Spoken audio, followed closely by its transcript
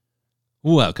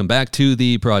Welcome back to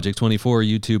the Project 24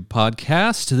 YouTube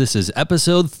podcast. This is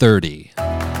episode 30.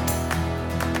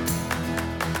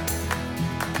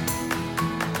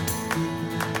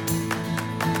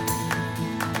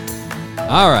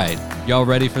 All right, y'all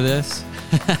ready for this?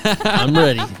 I'm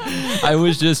ready. I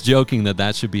was just joking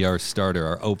that should be our starter,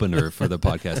 our opener for the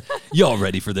podcast. Y'all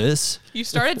ready for this? You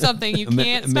started something. You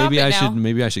can't stop it now.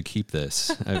 Maybe I should keep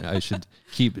this. I should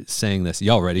keep saying this.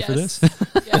 Y'all ready for this?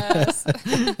 Yes.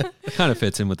 It kind of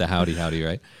fits in with the howdy,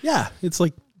 right? Yeah, it's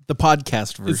like the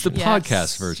podcast version. It's the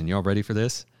podcast version. Y'all ready for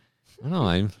this? I don't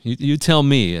know. You tell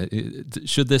me.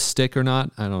 Should this stick or not?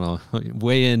 I don't know.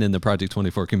 Weigh in the Project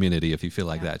 24 community if you feel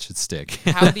like that should stick.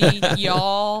 Howdy,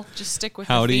 y'all. Just stick with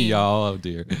howdy, the theme. y'all. Oh,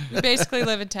 dear. We basically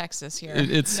live in Texas here.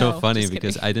 It's so funny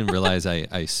because I didn't realize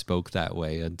I spoke that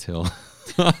way until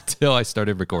I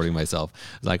started recording myself.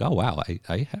 I was like, oh, wow.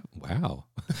 Wow.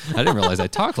 I didn't realize I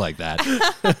talked like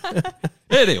that.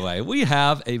 Anyway, we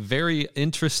have a very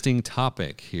interesting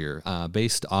topic here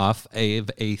based off of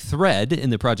a thread in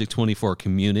the Project 24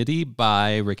 community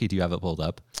by, Ricky, do you have it pulled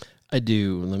up? I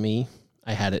do.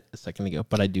 I had it a second ago,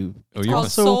 but I do. Oh, you're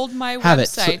also sold my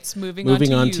websites. So,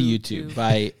 moving on to YouTube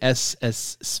by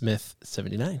SS Smith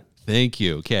 79. Thank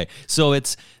you. Okay. So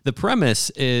the premise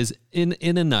is in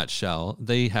a nutshell,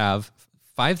 they have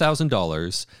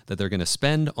 $5,000 that they're going to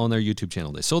spend on their YouTube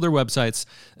channel. They sold their websites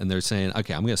and they're saying,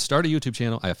 okay, I'm going to start a YouTube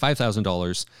channel. I have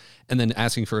 $5,000, and then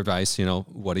asking for advice.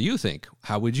 What do you think?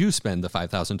 How would you spend the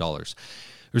 $5,000?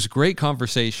 There's a great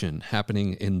conversation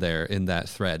happening in that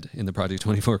thread in the Project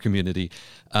 24 community.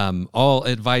 All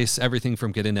advice, everything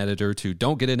from get an editor to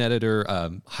don't get an editor,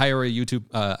 hire a YouTube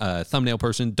thumbnail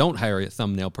person, don't hire a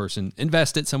thumbnail person,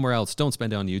 invest it somewhere else, don't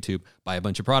spend it on YouTube, buy a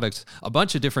bunch of products, a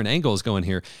bunch of different angles going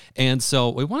here. And so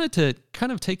we wanted to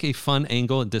kind of take a fun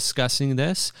angle in discussing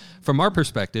this from our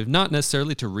perspective, not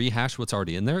necessarily to rehash what's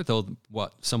already in there, though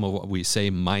some of what we say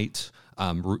might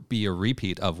be a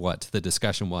repeat of what the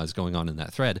discussion was going on in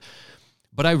that thread.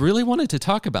 But I really wanted to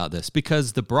talk about this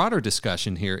because the broader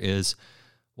discussion here is,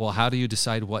 well, how do you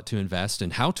decide what to invest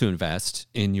and how to invest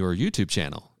in your YouTube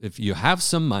channel? If you have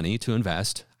some money to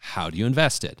invest, how do you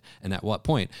invest it? And at what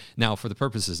point? Now, for the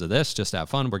purposes of this, just to have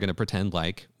fun, we're going to pretend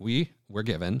like we're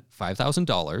given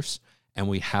 $5,000 and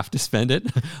we have to spend it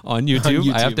on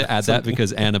YouTube. I have to add that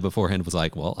because Anna beforehand was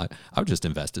like, well, I would just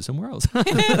invest it somewhere else.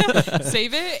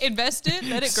 Save it, invest it,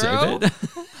 let it grow.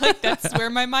 Like that's where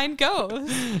my mind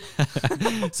goes.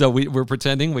 So we're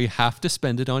pretending we have to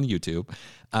spend it on YouTube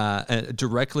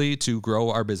directly to grow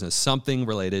our business, something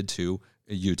related to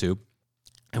YouTube.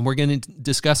 And we're going to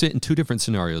discuss it in two different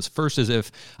scenarios. First is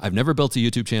if I've never built a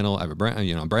YouTube channel, I'm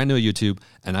brand new at YouTube,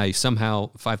 and I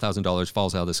somehow $5,000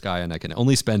 falls out of the sky and I can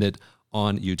only spend it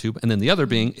on YouTube. And then the other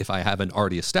being if I have an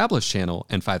already established channel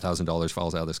and $5,000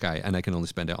 falls out of the sky and I can only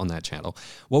spend it on that channel.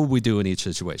 What would we do in each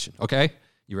situation? Okay?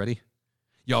 You ready?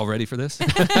 Y'all ready for this?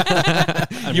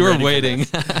 You were waiting.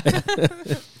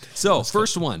 So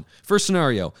first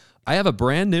scenario. I have a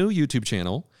brand new YouTube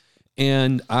channel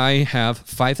and I have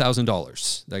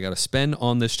 $5,000 that I got to spend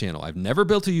on this channel. I've never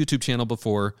built a YouTube channel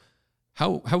before.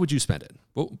 How would you spend it?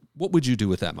 What would you do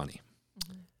with that money?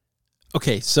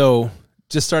 Okay, so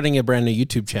just starting a brand new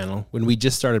YouTube channel, when we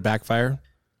just started Backfire,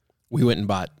 we went and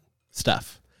bought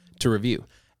stuff to review.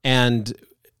 And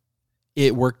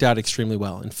it worked out extremely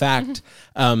well. In fact,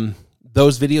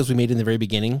 those videos we made in the very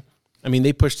beginning,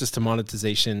 they pushed us to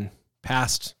monetization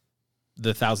past the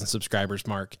 1,000 subscribers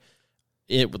mark.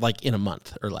 It like in a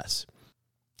month or less.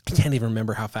 I can't even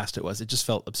remember how fast it was. It just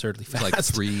felt absurdly fast. Like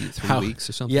three weeks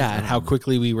or something. Yeah, and how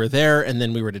quickly we were there, and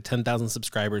then we were to 10,000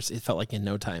 subscribers. It felt like in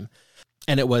no time.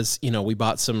 And it was, we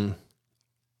bought some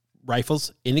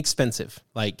rifles, inexpensive.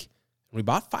 Like we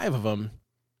bought 5 of them,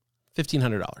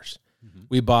 $1,500. Mm-hmm.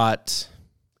 We bought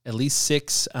at least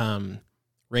 6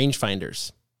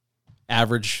 rangefinders,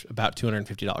 average about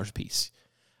 $250 a piece.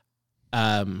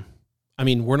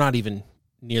 We're not even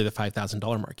near the $5,000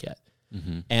 mark yet.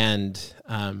 Mm-hmm. And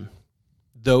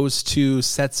those 2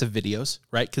 sets of videos,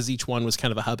 right? Because each one was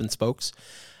kind of a hub and spokes.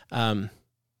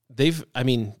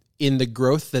 In the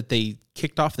growth that they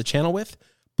kicked off the channel with,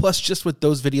 plus just what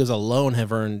those videos alone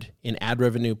have earned in ad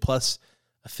revenue plus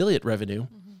affiliate revenue,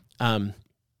 that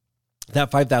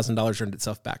 $5,000 earned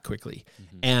itself back quickly.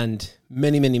 Mm-hmm. And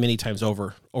many, many, many times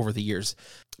over the years.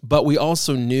 But we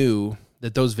also knew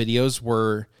that those videos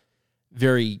were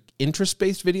very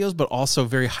interest-based videos, but also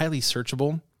very highly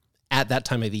searchable at that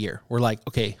time of the year. We're like,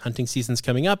 okay, hunting season's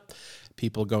coming up.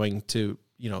 People going to,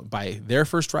 buy their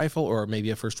first rifle or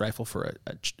maybe a first rifle for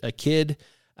a kid,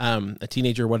 a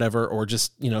teenager, whatever, or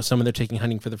just, someone they're taking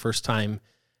hunting for the first time,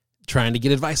 trying to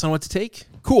get advice on what to take.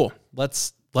 Cool.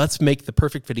 Let's let's make the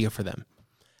perfect video for them.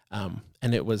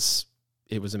 And it was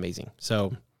amazing.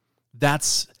 So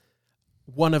that's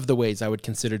one of the ways I would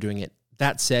consider doing it.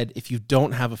 That said, if you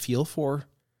don't have a feel for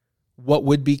what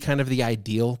would be kind of the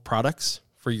ideal products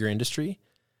for your industry,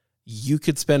 you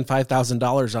could spend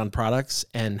 $5,000 on products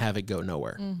and have it go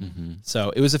nowhere.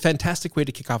 So it was a fantastic way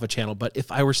to kick off a channel. But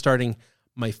if I were starting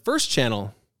my first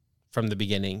channel from the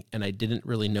beginning and I didn't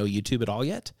really know YouTube at all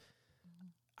yet,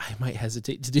 I might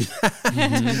hesitate to do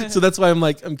that. So that's why I'm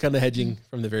kind of hedging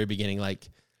from the very beginning. Like,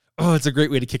 oh, it's a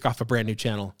great way to kick off a brand new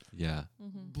channel. Yeah.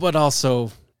 But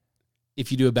also,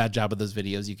 if you do a bad job of those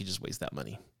videos, you could just waste that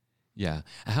money. Yeah.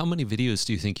 How many videos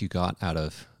do you think you got out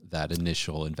of that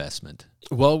initial investment?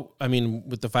 Well, I mean,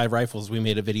 with the 5 rifles, we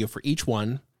made a video for each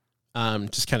one,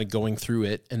 just kind of going through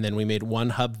it. And then we made one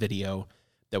hub video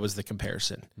that was the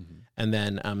comparison. And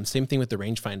then same thing with the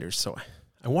rangefinders. So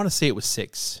I want to say it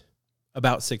was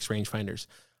about 6 rangefinders.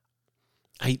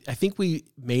 I think we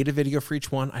made a video for each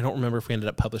one. I don't remember if we ended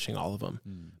up publishing all of them,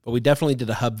 but we definitely did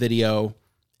a hub video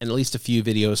and at least a few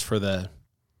videos for the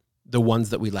ones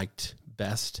that we liked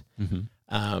best.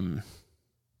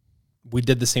 We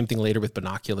did the same thing later with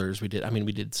binoculars. We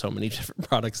did so many different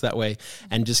products that way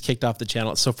and just kicked off the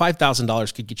channel. So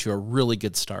 $5,000 could get you a really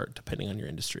good start depending on your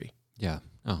industry. Yeah.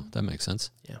 Oh, that makes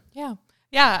sense. Yeah.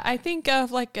 Yeah, I think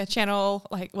of like a channel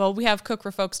we have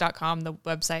cookforfolks.com, the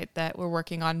website that we're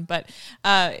working on. But,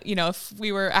 if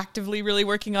we were actively really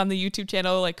working on the YouTube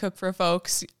channel, like Cook for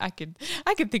Folks, I could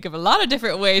think of a lot of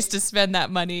different ways to spend that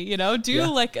money,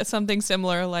 like something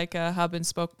similar, like a hub and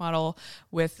spoke model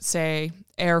with, say,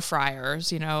 air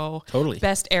fryers, Totally.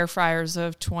 Best air fryers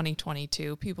of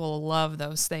 2022. People love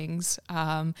those things.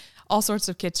 All sorts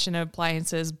of kitchen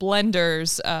appliances,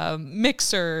 blenders,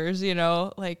 mixers,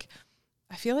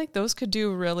 I feel like those could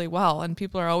do really well, and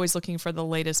people are always looking for the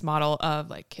latest model of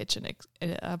like kitchen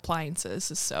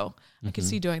appliances. So I could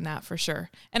see doing that for sure.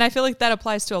 And I feel like that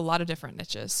applies to a lot of different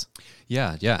niches.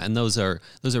 Yeah. And those are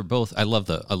both, I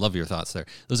love your thoughts there.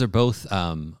 Those are both,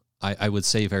 I would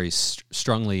say very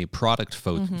strongly product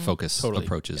focused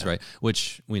approaches, right?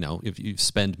 Which we know if you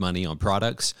spend money on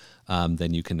products,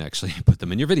 then you can actually put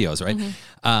them in your videos, right?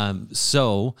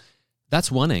 So that's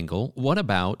one angle. What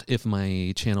about if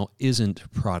my channel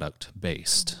isn't product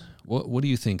based? What do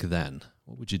you think then?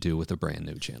 What would you do with a brand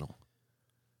new channel?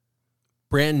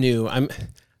 Brand new.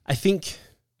 I think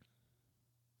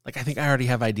I already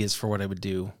have ideas for what I would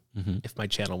do if my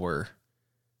channel were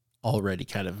already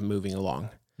kind of moving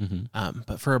along.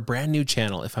 But for a brand new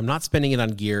channel, if I'm not spending it on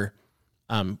gear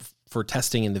for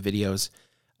testing in the videos,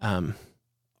 I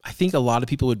think a lot of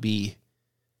people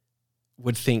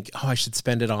would think, oh, I should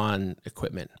spend it on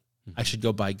equipment. I should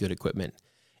go buy good equipment.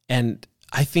 And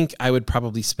I think I would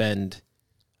probably spend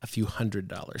a few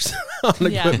 $100s on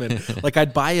equipment. Like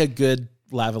I'd buy a good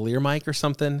lavalier mic or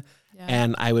something,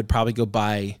 and I would probably go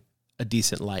buy a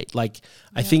decent light. Like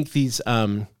I think these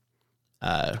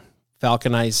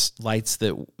Falconized lights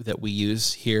that we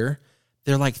use here,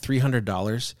 they're like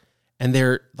 $300, and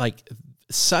they're like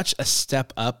such a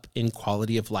step up in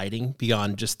quality of lighting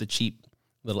beyond just the cheap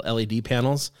little LED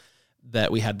panels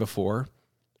that we had before.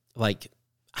 Like,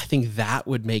 I think that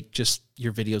would make just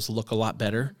your videos look a lot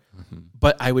better,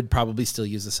 but I would probably still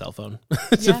use a cell phone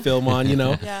to film on,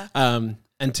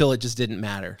 until it just didn't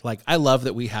matter. Like, I love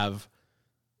that we have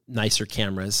nicer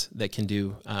cameras that can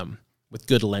do, with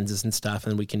good lenses and stuff,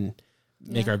 and we can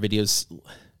make our videos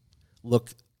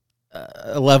look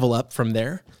a level up from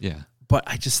there. Yeah. But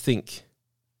I just think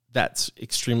that's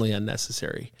extremely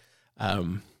unnecessary.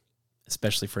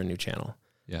 Especially for a new channel.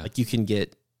 Yeah. Like you can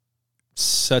get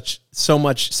so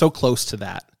close to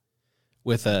that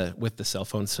with the cell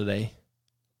phones today.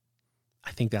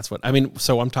 I think that's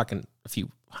so I'm talking a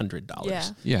few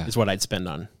 $100 is what I'd spend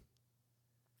on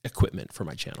equipment for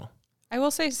my channel. I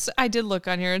will say I did look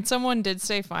on here, and someone did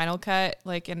say Final Cut,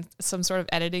 like in some sort of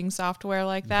editing software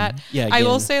like that. Yeah, I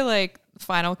will say like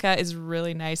Final Cut is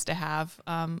really nice to have,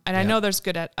 and I know there's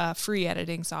good free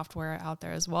editing software out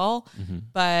there as well.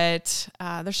 But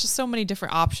there's just so many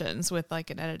different options with like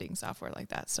an editing software like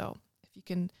that. So if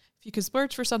you can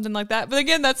splurge for something like that, but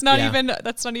again, that's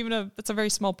a very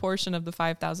small portion of the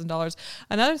 $5,000.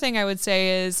 Another thing I would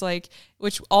say is like,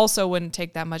 which also wouldn't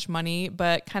take that much money,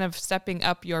 but kind of stepping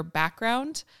up your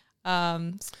background.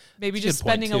 Maybe just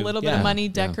spending a little bit of money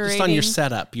decorating. Just on your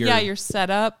setup. Your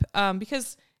setup.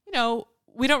 Because,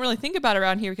 we don't really think about it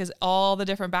around here because all the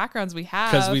different backgrounds we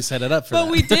have. Because we set it up for that.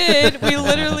 But we did. We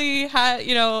literally had,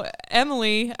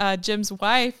 Emily, Jim's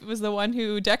wife, was the one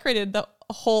who decorated the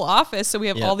whole office. So we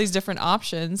have all these different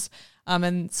options.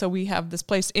 And so we have this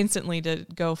place instantly to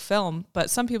go film. But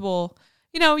some people,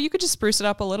 you could just spruce it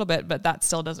up a little bit, but that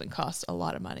still doesn't cost a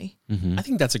lot of money. Mm-hmm. I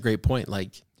think that's a great point.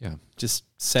 Like, just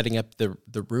setting up the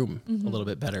room a little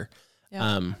bit better,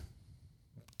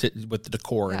 with the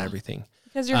decor and everything.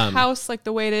 Because your house, like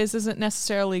the way it is, isn't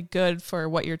necessarily good for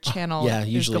what your channel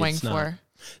is going for.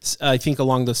 I think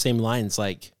along those same lines,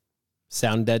 like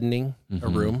sound deadening a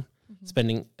room,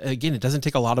 spending, again, it doesn't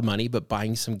take a lot of money, but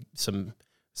buying some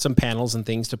panels and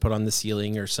things to put on the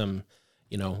ceiling, or some,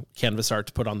 canvas art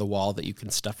to put on the wall that you can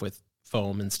stuff with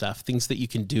foam and stuff, things that you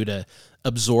can do to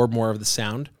absorb more of the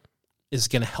sound is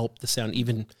going to help the sound.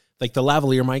 Even like the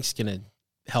lavalier mic's going to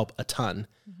help a ton.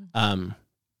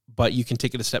 But you can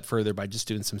take it a step further by just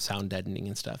doing some sound deadening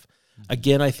and stuff.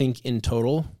 Again, I think in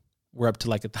total, we're up to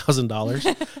like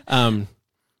 $1,000.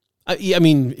 I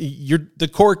mean, the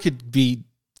core could be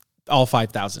all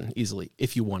 5,000 easily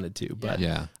if you wanted to, but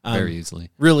very easily.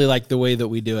 Really, like the way that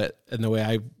we do it and the way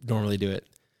I normally do it,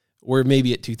 we're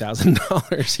maybe at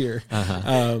 $2,000 here,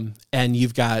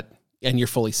 and you're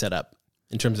fully set up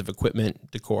in terms of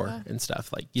equipment, decor, and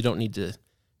stuff. Like, you don't need to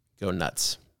go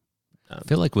nuts. I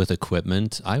feel like with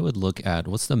equipment, I would look at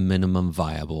what's the minimum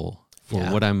viable for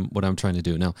what I'm trying to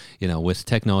do. Now, with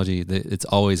technology, it's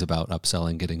always about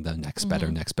upselling, getting the next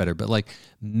better, but like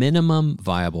minimum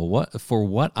viable,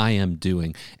 what I am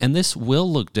doing. And this will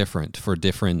look different for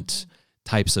different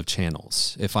types of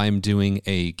channels. If I'm doing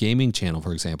a gaming channel,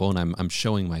 for example, and I'm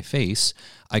showing my face,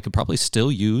 I could probably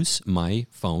still use my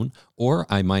phone, or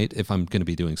I might, if I'm going to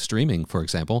be doing streaming, for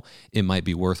example, it might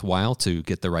be worthwhile to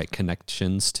get the right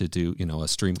connections to do, a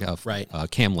stream,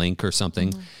 cam link or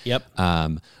something.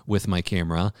 With my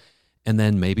camera. And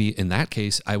then maybe in that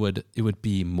case, it would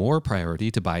be more priority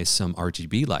to buy some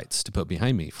RGB lights to put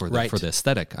behind me for the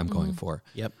aesthetic I'm going for.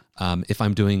 If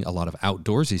I'm doing a lot of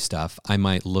outdoorsy stuff, I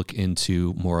might look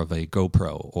into more of a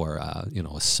GoPro or a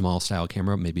small style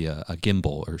camera, maybe a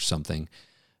gimbal or something.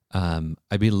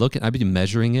 I'd be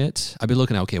measuring it. I'd be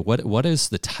looking at, okay, what is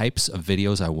the types of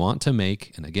videos I want to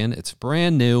make? And again, it's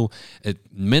brand new,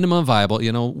 minimum viable.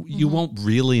 You won't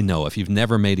really know if you've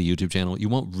never made a YouTube channel. You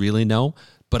won't really know.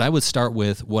 But I would start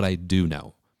with what I do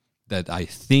know, that I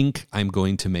think I'm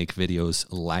going to make videos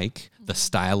like, the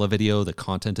style of video, the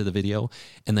content of the video,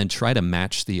 and then try to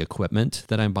match the equipment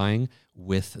that I'm buying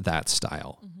with that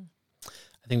style.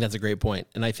 I think that's a great point.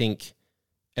 And I think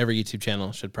every YouTube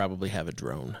channel should probably have a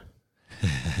drone.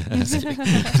 I think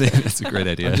that's a great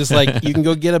idea. I'm just like, you can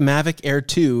go get a Mavic Air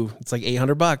 2. It's like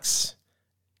 $800.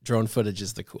 Drone footage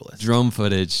is the coolest. Drone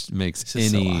footage makes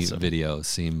any video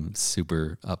seem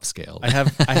super upscale.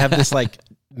 I have this like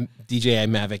DJI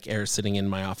Mavic Air sitting in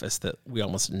my office that we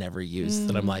almost never use,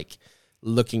 that I'm like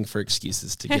looking for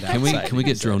excuses to get outside. Can we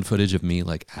get drone footage of me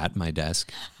like at my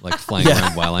desk, like flying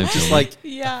around while I'm just filming?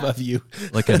 Like above you,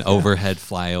 like an overhead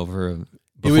flyover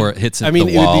before it hits the wall. It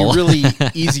would be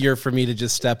really easier for me to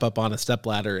just step up on a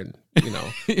stepladder and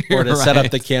or to set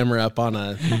up the camera up on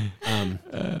a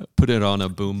put it on a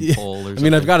boom pole or something. I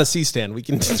mean, I've got a C-stand. We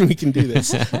can do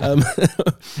this.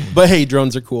 But hey,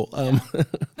 drones are cool.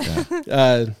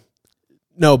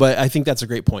 No, but I think that's a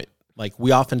great point. Like,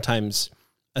 we oftentimes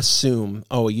assume,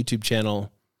 a YouTube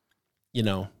channel,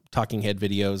 talking head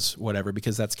videos, whatever,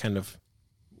 because that's kind of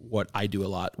what I do a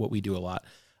lot, what we do a lot.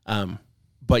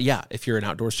 But yeah, if you're an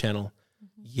outdoors channel,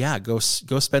 go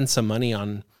spend some money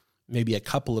on maybe a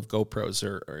couple of GoPros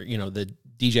or the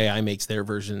DJI makes their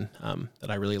version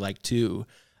that I really like too.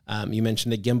 You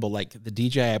mentioned a gimbal, like the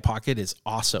DJI Pocket is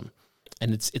awesome,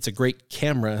 and it's a great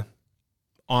camera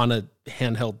on a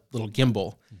handheld little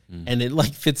gimbal, and it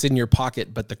like fits in your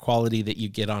pocket, but the quality that you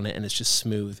get on it, and it's just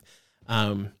smooth.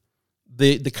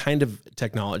 The kind of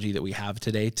technology that we have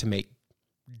today to make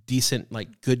decent,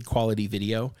 like good quality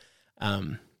video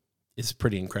is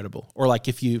pretty incredible. Or like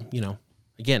if you,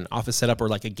 again, office setup or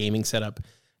like a gaming setup,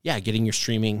 getting your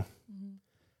streaming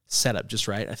setup just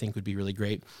right, I think would be really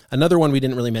great. Another one we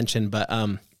didn't really mention, but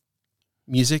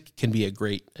music can be a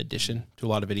great addition to a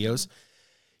lot of videos.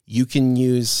 You can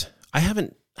use, I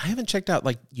haven't checked out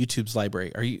like YouTube's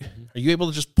library. Are you able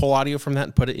to just pull audio from that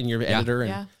and put it in your editor?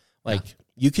 And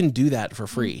you can do that for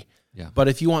free. Yeah. But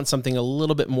if you want something a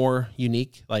little bit more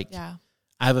unique, like I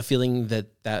have a feeling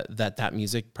that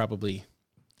music probably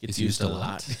gets used a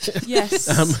lot.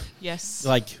 Yes. Yes.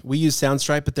 Like we use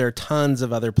Soundstripe, but there are tons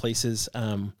of other places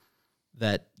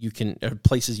that you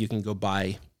can go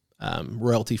buy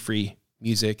royalty-free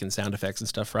music and sound effects and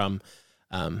stuff from.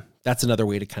 That's another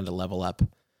way to kind of level up.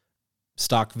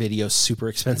 Stock video super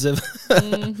expensive.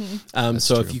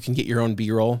 So if you can get your own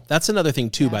B-roll, that's another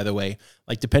thing too, by the way.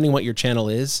 Like depending what your channel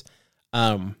is,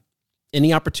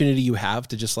 any opportunity you have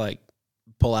to just like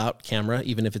pull out camera,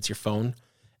 even if it's your phone,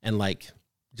 and like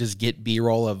just get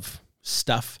B-roll of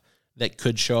stuff that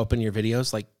could show up in your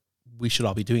videos, like we should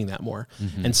all be doing that more.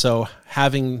 Mm-hmm. And so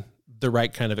having the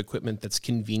right kind of equipment that's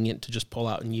convenient to just pull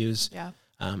out and use. Yeah.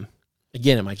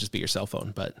 Again, it might just be your cell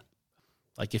phone, but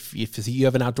like if you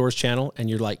have an outdoors channel and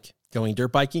you're like going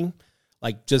dirt biking,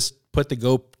 like just get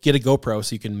a GoPro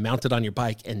so you can mount it on your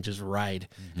bike and just ride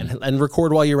and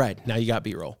record while you ride. Now you got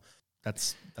B-roll.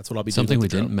 That's what I'll be doing. Something we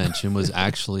drone. didn't mention was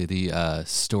actually the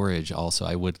storage. Also,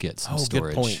 I would get some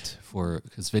storage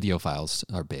because video files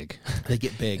are big. They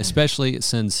get big, especially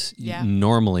since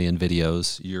normally in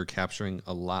videos you're capturing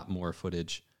a lot more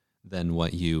footage than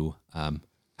what you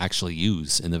actually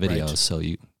use in the videos. Right. So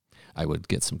I would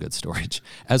get some good storage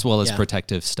as well as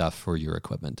protective stuff for your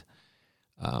equipment.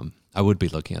 I would be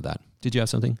looking at that. Did you have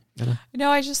something, Anna? No,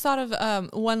 I just thought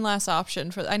of one last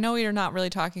option. I know we are not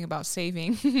really talking about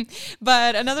saving,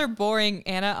 but another boring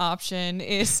Anna option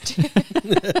is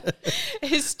to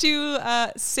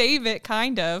save it,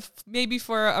 kind of, maybe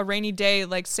for a rainy day.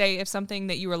 Like, say, if something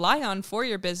that you rely on for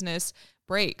your business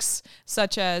breaks,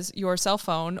 such as your cell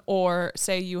phone, or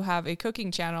say you have a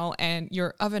cooking channel and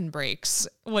your oven breaks.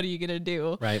 What are you gonna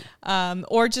do? Right.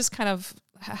 Or just kind of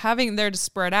having there to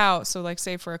spread out. So like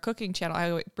say for a cooking channel,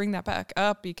 I bring that back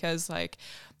up because like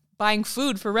buying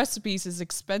food for recipes is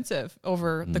expensive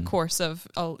over the course of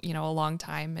a long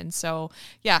time. And so,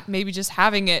 maybe just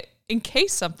having it in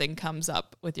case something comes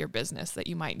up with your business that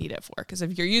you might need it for. Because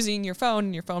if you're using your phone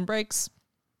and your phone breaks,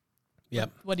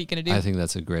 what are you going to do? I think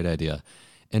that's a great idea.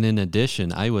 And in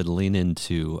addition, I would lean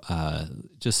into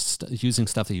just using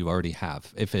stuff that you already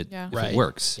have if it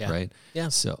works, right? Yeah.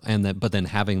 So but then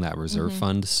having that reserve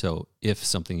fund. So if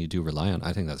something you do rely on,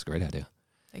 I think that's a great idea.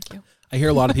 Thank you. I hear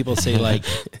a lot of people say like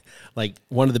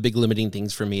one of the big limiting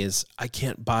things for me is I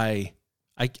can't buy.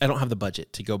 I don't have the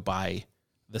budget to go buy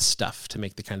the stuff to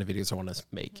make the kind of videos I want to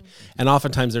make. And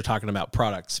oftentimes they're talking about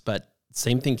products, but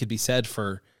same thing could be said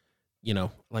for,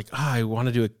 I want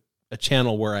to do a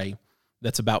channel where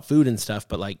that's about food and stuff,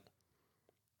 but like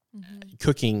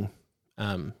cooking,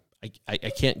 I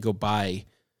can't go buy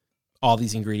all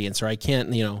these ingredients, or I can't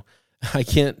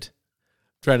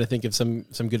try to think of some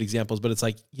good examples, but it's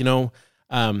like,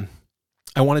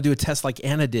 I want to do a test like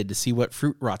Anna did to see what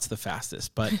fruit rots the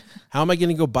fastest, but how am I going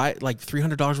to go buy like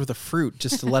 $300 worth of fruit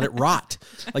just to let it rot?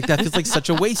 Like that feels like such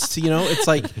a waste, It's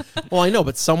like, well, I know,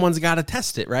 but someone's got to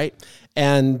test it, right?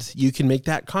 And you can make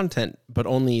that content, but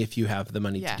only if you have the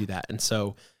money to do that. And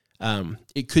so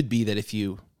it could be that if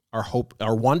you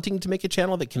are wanting to make a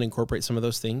channel that can incorporate some of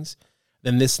those things,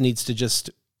 then this needs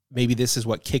to maybe this is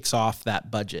what kicks off that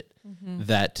budget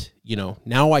that,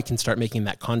 now I can start making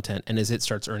that content. And as it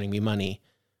starts earning me money,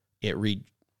 it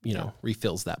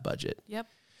refills that budget. Yep.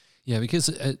 Yeah, because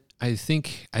I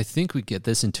think we get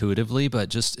this intuitively, but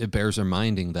just it bears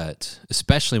reminding that,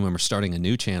 especially when we're starting a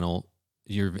new channel,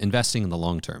 you're investing in the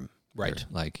long term. Right.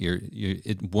 Like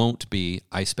it won't be,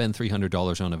 I spend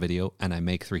 $300 on a video and I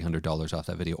make $300 off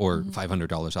that video or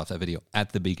 $500 off that video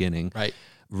at the beginning. Right.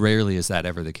 Rarely is that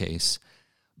ever the case.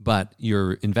 But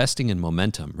you're investing in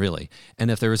momentum, really.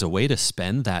 And if there is a way to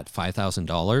spend that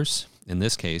 $5,000, in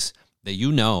this case,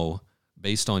 that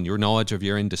based on your knowledge of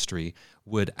your industry,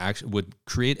 would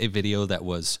create a video that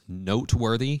was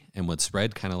noteworthy and would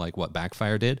spread kind of like what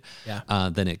Backfire did,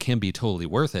 then it can be totally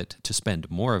worth it to spend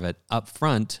more of it up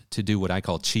front to do what I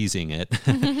call cheesing it.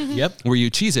 Yep. Where you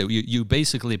cheese it. You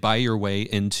basically buy your way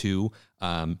into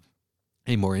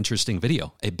a more interesting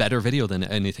video, a better video than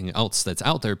anything else that's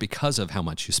out there because of how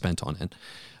much you spent on it.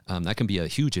 That can be a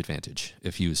huge advantage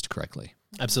if used correctly.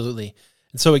 Absolutely.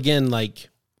 And so again, like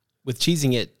with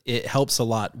cheesing it, it helps a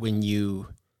lot when you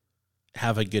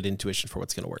have a good intuition for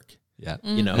what's going to work. Yeah.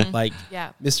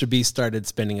 Mr. Beast started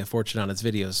spending a fortune on his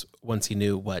videos once he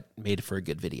knew what made for a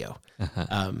good video.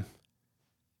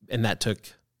 And that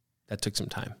took some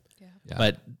time,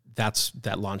 but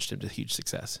that launched him to huge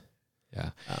success.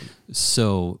 Yeah.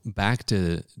 So back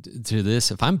to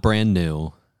this, if I'm brand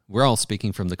new, we're all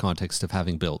speaking from the context of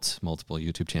having built multiple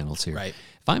YouTube channels here. Right.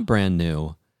 If I'm brand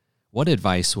new, what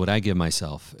advice would I give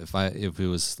myself if it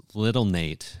was little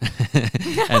Nate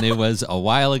and it was a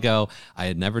while ago, I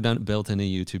had never built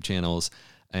any YouTube channels,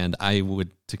 and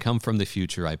to come from the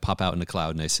future, I pop out in the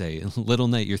cloud and I say, little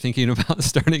Nate, you're thinking about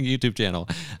starting a YouTube channel.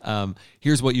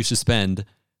 Here's what you should spend.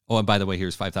 Oh, and by the way,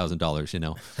 here's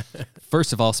 $5,000,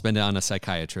 First of all, spend it on a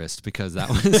psychiatrist because that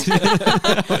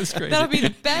was crazy. That'll be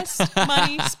the best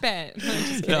money spent. No,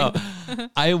 just kidding. No,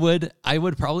 I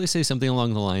would probably say something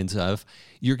along the lines of,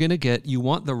 you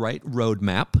want the right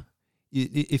roadmap.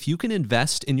 If you can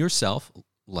invest in yourself,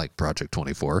 like Project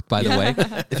 24, by the way,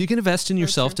 if you can invest in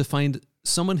yourself to find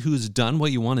someone who's done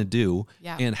what you want to do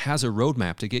Yeah. and has a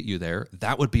roadmap to get you there,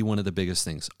 that would be one of the biggest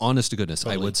things. Honest to goodness,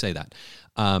 Totally. I would say that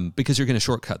because you're going to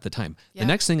shortcut the time. Yeah. The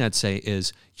next thing I'd say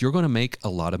is you're going to make a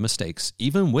lot of mistakes,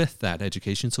 even with that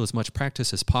education. So as much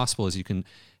practice as possible as you can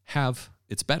have,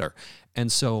 it's better.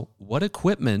 And so what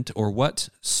equipment or what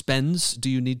spends do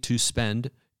you need to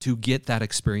spend to get that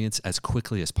experience as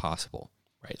quickly as possible?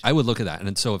 Right. I would look at that.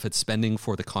 And so if it's spending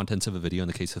for the contents of a video in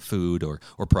the case of food or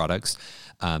products,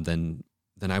 then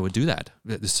I would do that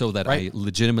so that I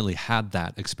legitimately had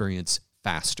that experience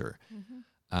faster.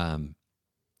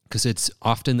 Because it's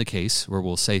often the case where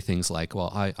we'll say things like,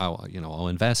 well, I'll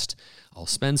invest, I'll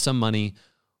spend some money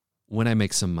when I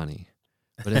make some money.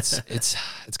 But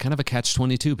it's kind of a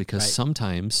catch-22 because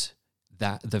sometimes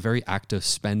that the very act of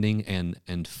spending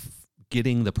and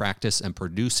getting the practice and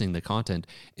producing the content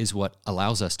is what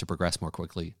allows us to progress more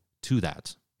quickly to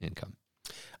that income.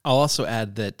 I'll also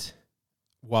add that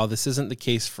while this isn't the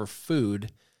case for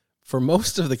food, for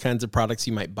most of the kinds of products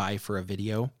you might buy for a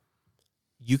video,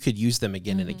 you could use them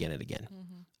again and again and again.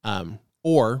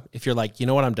 Or if you're like, you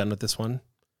know what, I'm done with this one,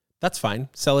 that's fine.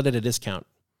 Sell it at a discount,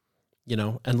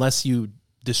 unless you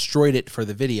destroyed it for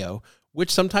the video, which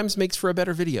sometimes makes for a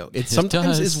better video. It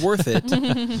sometimes is worth it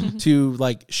to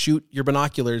like shoot your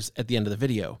binoculars at the end of the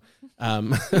video.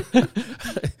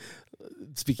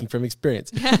 Speaking from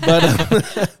experience,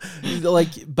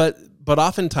 but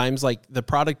oftentimes like the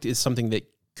product is something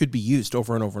that could be used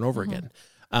over and over and over again.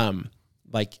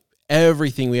 Like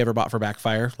everything we ever bought for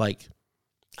Backfire, like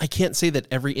I can't say that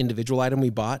every individual item we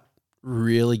bought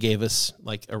really gave us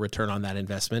like a return on that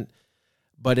investment,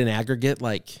 but in aggregate,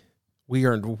 like we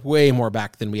earned way more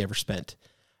back than we ever spent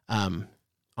on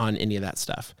any of that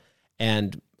stuff.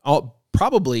 And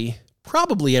probably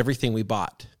everything we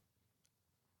bought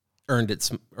earned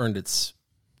its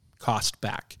cost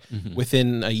back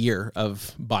within a year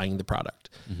of buying the product.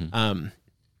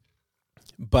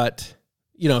 But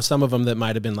some of them that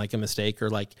might have been like a mistake or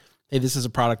like, hey, this is a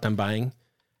product I'm buying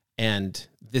and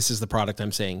this is the product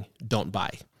I'm saying don't buy,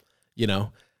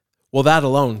 well, that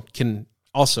alone can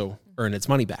also earn its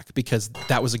money back because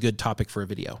that was a good topic for a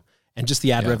video. And just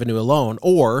the ad revenue alone,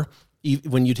 or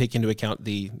when you take into account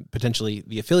potentially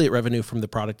the affiliate revenue from the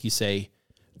product, you say,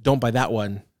 don't buy that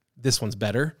one, this one's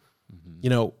better.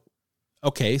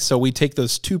 Okay, so we take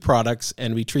those two products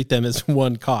and we treat them as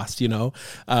one cost,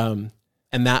 and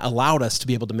that allowed us to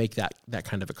be able to make that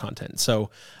kind of a content. So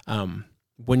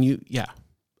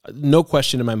no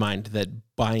question in my mind that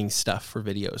buying stuff for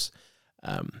videos,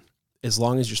 as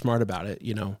long as you're smart about it,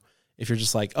 if you're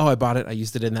just like, oh, I bought it, I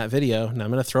used it in that video, and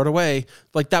I'm going to throw it away,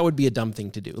 like that would be a dumb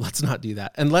thing to do. Let's not do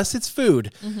that. Unless it's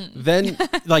food, then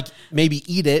like maybe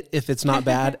eat it if it's not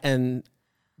bad and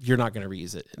you're not going to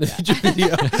reuse it in a future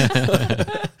video.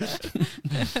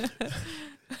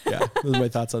 Those are my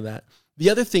thoughts on that. The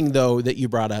other thing though that you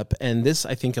brought up, and this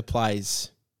I think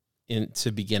applies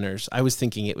to beginners. I was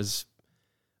thinking it was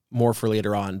more for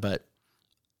later on, but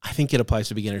I think it applies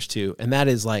to beginners too. And that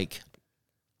is like,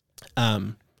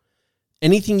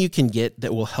 anything you can get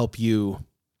that will help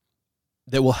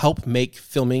make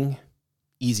filming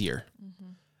easier,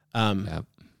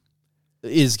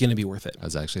 is going to be worth it. I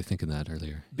was actually thinking that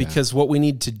earlier. Because what we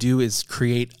need to do is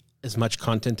create as much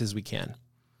content as we can.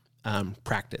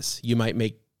 Practice. You might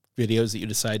make videos that you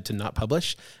decide to not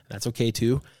publish. That's okay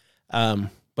too.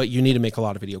 But you need to make a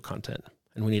lot of video content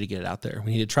and we need to get it out there.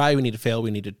 We need to try, we need to fail,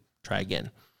 we need to try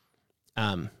again.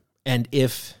 And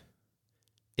if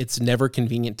it's never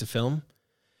convenient to film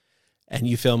and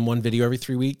you film one video every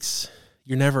 3 weeks,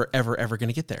 you're never, ever, ever going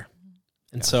to get there.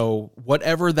 And so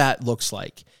whatever that looks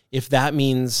like, if that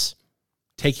means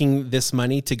taking this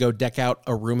money to go deck out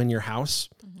a room in your house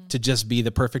to just be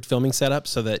the perfect filming setup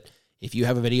so that if you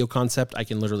have a video concept, I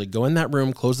can literally go in that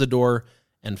room, close the door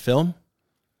and film,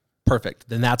 perfect.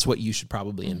 Then that's what you should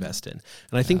probably invest in.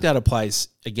 And I think that applies,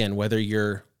 again, whether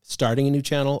you're starting a new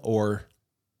channel or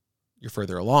you're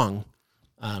further along,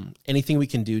 anything we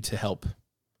can do to help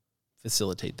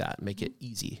facilitate that, make it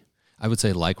easy. I would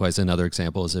say likewise, another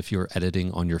example is if you're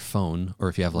editing on your phone or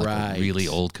if you have like a really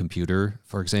old computer,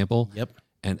 for example. Yep.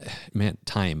 And man,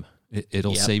 time.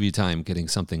 It'll save you time getting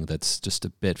something that's just a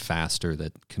bit faster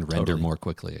that can render more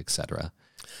quickly, etc.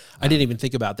 I didn't even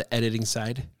think about the editing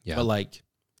side, but like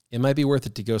it might be worth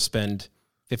it to go spend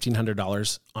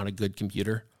 $1,500 on a good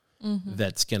computer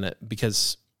that's going to,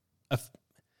 because a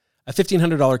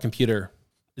 $1,500 computer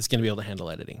is going to be able to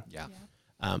handle editing. Yeah.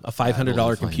 A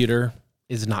 $500 computer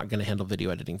is not going to handle video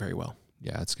editing very well.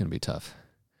 Yeah, it's going to be tough.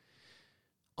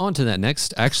 On to that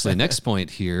next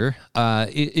point here.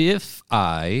 If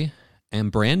I am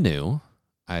brand new,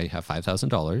 I have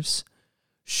 $5,000,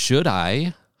 should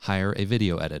I hire a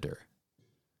video editor?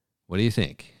 What do you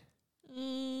think?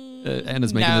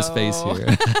 Anna's making this face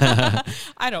here.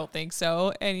 I don't think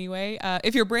so. Anyway,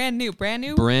 if you're brand new.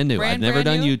 I've never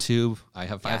done YouTube. I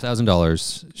have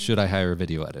 $5,000. Should I hire a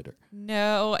video editor?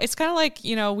 No, it's kind of like,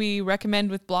 we recommend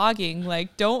with blogging,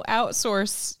 like don't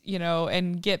outsource,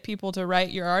 and get people to write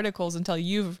your articles until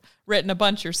you've written a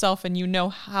bunch yourself and you know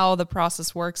how the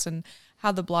process works and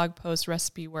how the blog post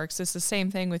recipe works. It's the same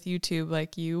thing with YouTube.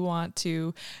 Like you want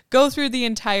to go through the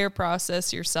entire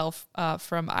process yourself,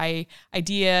 from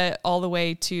idea all the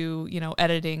way to,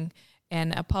 editing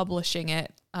and publishing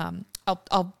it.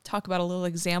 I'll talk about a little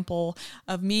example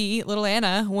of me, little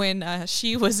Anna, when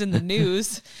she was in the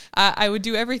news. I would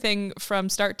do everything from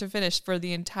start to finish for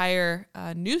the entire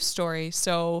news story.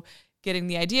 So getting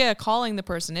the idea, calling the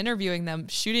person, interviewing them,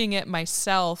 shooting it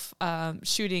myself,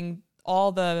 shooting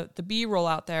all the B-roll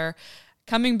out there,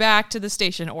 coming back to the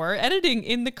station or editing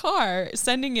in the car,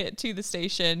 sending it to the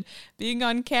station, being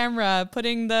on camera,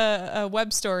 putting the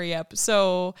web story up.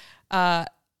 So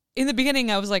in the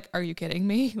beginning I was like, are you kidding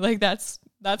me? Like that's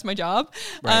my job.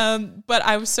 Right. But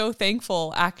I was so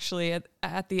thankful actually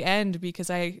at the end because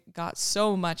I got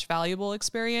so much valuable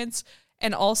experience.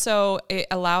 And also it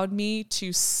allowed me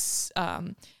to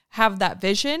have that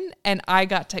vision, and I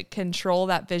got to control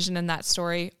that vision and that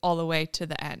story all the way to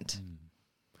the end.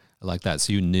 I like that.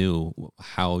 So you knew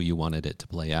how you wanted it to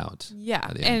play out. Yeah.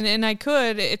 And I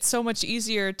could. It's so much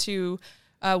easier to,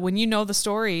 when you know the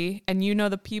story and you know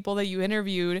the people that you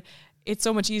interviewed, it's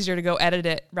so much easier to go edit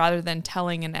it rather than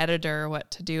telling an editor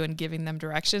what to do and giving them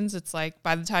directions. It's like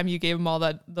by the time you gave them all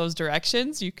those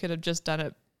directions, you could have just done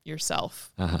it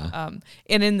yourself. And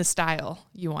in the style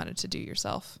you wanted to do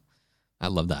yourself. I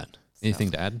love that.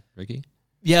 Anything to add, Ricky?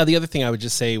 Yeah, the other thing I would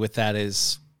just say with that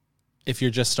is if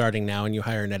you're just starting now and you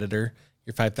hire an editor,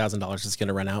 your $5,000 is going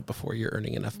to run out before you're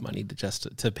earning enough money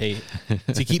to pay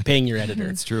to keep paying your editor.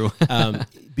 It's true.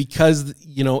 Because,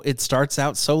 it starts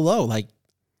out so low. Like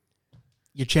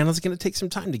your channel is going to take some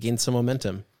time to gain some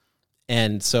momentum.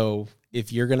 And so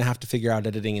if you're going to have to figure out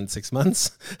editing in 6 months,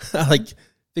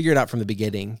 figure it out from the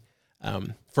beginning.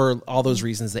 For all those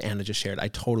reasons that Anna just shared, I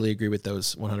totally agree with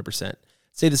those 100%.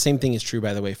 Say the same thing is true,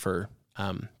 by the way, for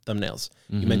thumbnails.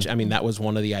 You mentioned, that was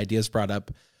one of the ideas brought up.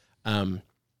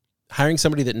 Hiring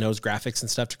somebody that knows graphics and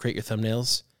stuff to create your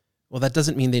thumbnails, well, that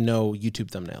doesn't mean they know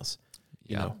YouTube thumbnails.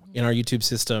 In our YouTube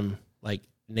system, like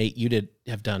Nate, you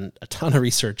have done a ton of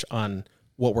research on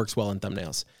what works well in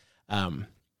thumbnails.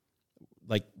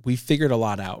 We figured a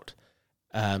lot out.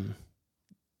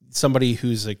 Somebody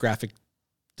who's a graphic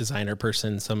designer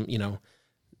person,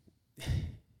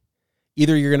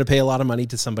 either you're going to pay a lot of money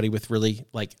to somebody with really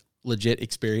legit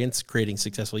experience creating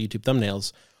successful YouTube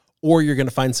thumbnails, or you're going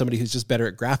to find somebody who's just better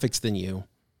at graphics than you,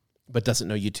 but doesn't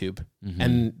know YouTube.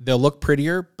 And they'll look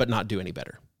prettier, but not do any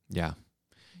better. Yeah.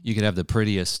 You could have the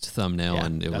prettiest thumbnail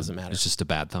and it doesn't matter. It's just a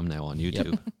bad thumbnail on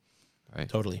YouTube. Yep. Right.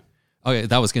 Totally. Okay.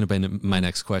 That was going to be my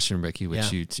next question, Ricky,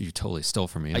 which you totally stole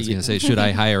from me. I was going to say, should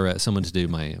I hire someone to do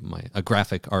a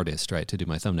graphic artist, right, to do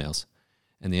my thumbnails?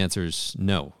 And the answer is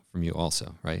no from you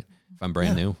also, right? If I'm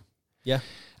brand new. Yeah.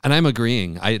 And I'm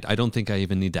agreeing. I don't think I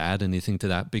even need to add anything to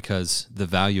that because the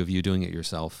value of you doing it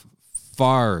yourself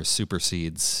far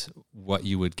supersedes what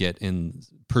you would get in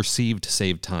perceived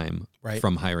saved time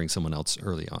from hiring someone else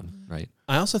early on, right?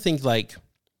 I also think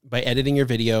by editing your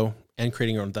video and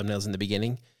creating your own thumbnails in the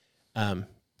beginning,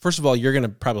 first of all, you're going to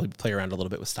probably play around a little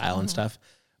bit with style and stuff,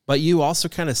 but you also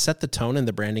kind of set the tone and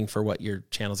the branding for what your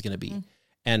channel is going to be.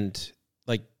 And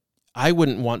I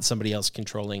wouldn't want somebody else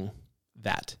controlling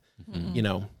that.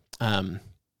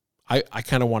 I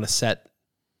kind of want to set,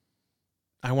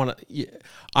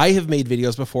 I have made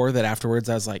videos before that afterwards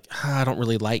I was like, I don't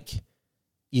really like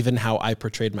even how I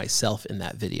portrayed myself in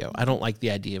that video. I don't like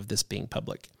the idea of this being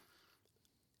public.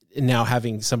 And now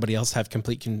having somebody else have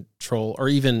complete control or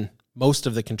even most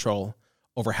of the control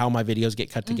over how my videos get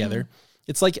cut together.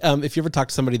 It's like, if you ever talk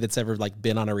to somebody that's ever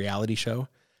been on a reality show,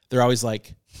 they're always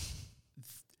like,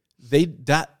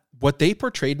 what they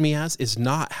portrayed me as is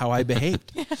not how I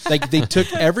behaved. They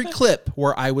took every clip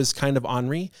where I was kind of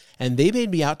ornery and they made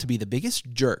me out to be the biggest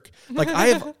jerk. I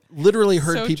have literally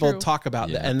heard people talk about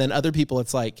that. And then other people,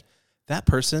 it's like that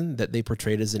person that they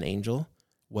portrayed as an angel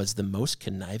was the most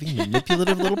conniving,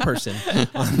 manipulative little person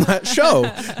on that show.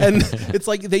 And it's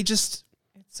like,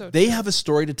 they have a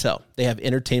story to tell. They have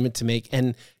entertainment to make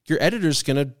and your editor's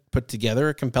going to put together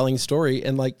a compelling story.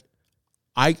 And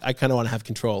I kind of want to have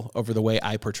control over the way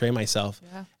I portray myself.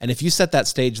 Yeah. And if you set that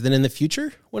stage, then in the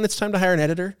future, when it's time to hire an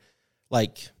editor,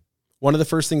 one of the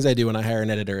first things I do when I hire an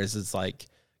editor is okay,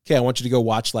 I want you to go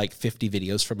watch 50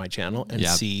 videos from my channel and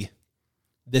see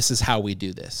this is how we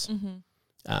do this.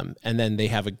 And then they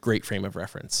have a great frame of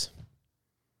reference.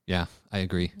 Yeah, I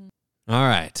agree. All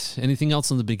right. Anything else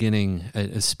in the beginning?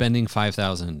 Spending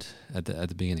 $5,000 at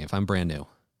the beginning. If I'm brand new,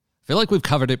 I feel like we've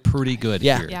covered it pretty good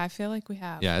here. Yeah, I feel like we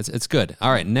have. Yeah, it's good.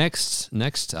 All right.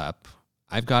 Next up,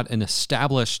 I've got an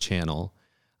established channel.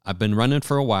 I've been running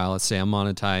for a while. Let's say I'm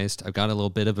monetized. I've got a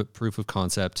little bit of a proof of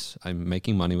concept. I'm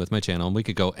making money with my channel. And we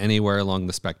could go anywhere along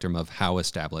the spectrum of how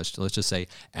established. Let's just say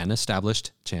an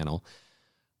established channel.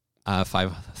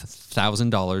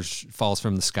 $5,000 falls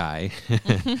from the sky,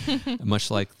 much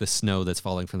like the snow that's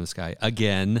falling from the sky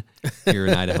again here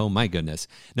in Idaho. My goodness.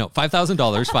 No,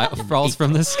 $5,000 falls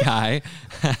from the sky.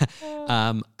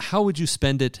 How would you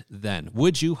spend it then?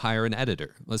 Would you hire an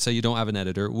editor? Let's say you don't have an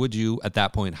editor. Would you at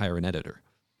that point hire an editor?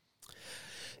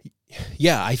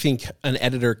 Yeah, I think an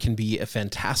editor can be a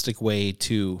fantastic way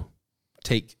to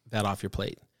take that off your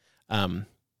plate and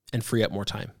free up more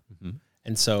time.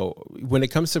 And so when it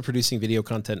comes to producing video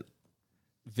content,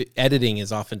 editing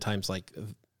is oftentimes like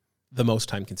the most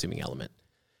time-consuming element.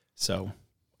 So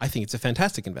I think it's a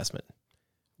fantastic investment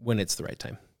when it's the right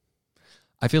time.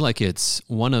 I feel like it's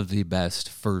one of the best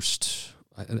first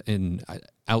in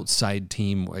outside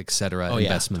team, et cetera,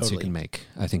 investments you can make.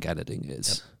 I think editing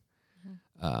is.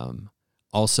 Yep.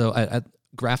 Also, at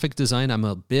graphic design, I'm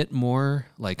a bit more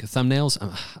like thumbnails.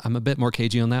 I'm a bit more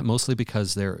cagey on that, mostly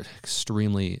because they're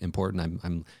extremely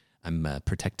important. I'm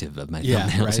protective of my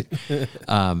thumbnails.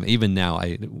 Right. Even now,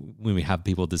 when we have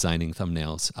people designing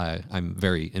thumbnails, I'm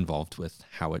very involved with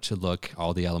how it should look,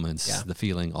 all the elements, the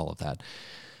feeling, all of that.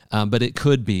 But it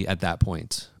could be at that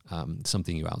point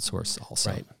something you outsource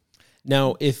also. Right.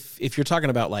 Now, if you're talking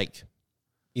about like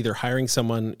either hiring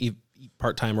someone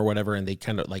part-time or whatever, and they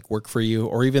kind of like work for you,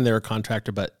 or even they're a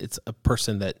contractor, but it's a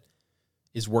person that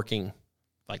is working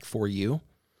like for you,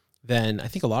 then I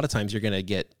think a lot of times you're going to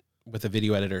get with a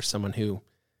video editor, someone who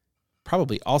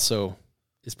probably also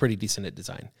is pretty decent at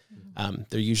design.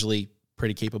 They're usually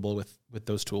pretty capable with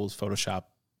those tools, Photoshop,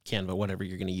 Canva, whatever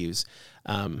you're going to use.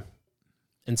 And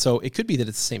so it could be that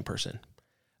it's the same person.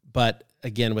 But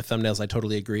again, with thumbnails, I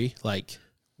totally agree. Like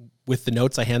with the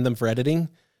notes I hand them for editing,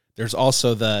 there's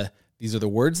also these are the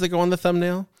words that go on the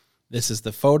thumbnail. This is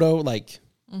the photo like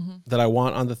that I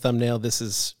want on the thumbnail. This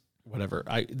is whatever.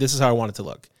 This is how I want it to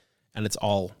look. And it's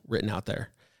all written out there.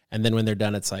 And then when they're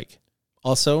done, it's like,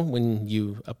 also, when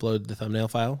you upload the thumbnail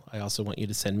file, I also want you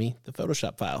to send me the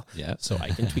Photoshop file, so I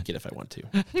can tweak it if I want to.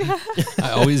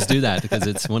 I always do that because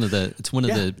it's one of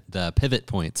the pivot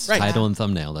points, right. Title and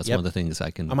thumbnail. That's one of the things I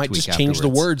can. I might just change the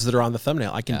words that are on the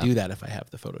thumbnail. I can do that if I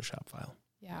have the Photoshop file.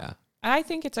 Yeah. I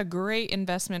think it's a great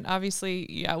investment.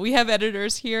 Obviously, we have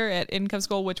editors here at Income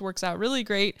School, which works out really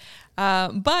great.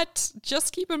 But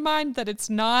just keep in mind that it's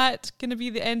not going to be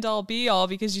the end-all be-all,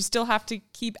 because you still have to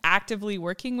keep actively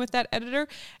working with that editor,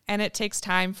 and it takes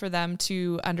time for them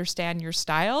to understand your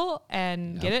style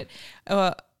and get it.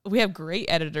 We have great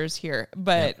editors here,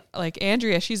 but like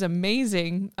Andrea, she's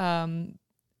amazing, and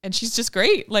she's just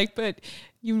great. But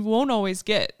you won't always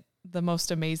get the most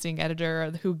amazing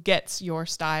editor who gets your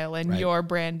style and your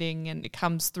branding, and it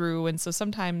comes through. And so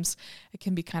sometimes it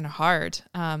can be kind of hard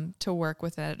to work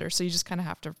with an editor. So you just kind of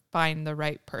have to find the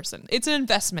right person. It's an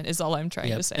investment is all I'm trying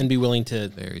to say. And be willing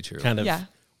to kind of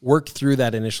work through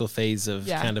that initial phase of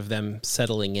kind of them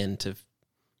settling into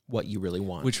what you really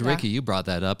want. Which, Ricky, you brought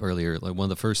that up earlier. Like one of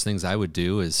the first things I would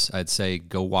do is I'd say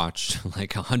go watch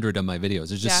like 100 of my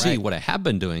videos. Is just see what I have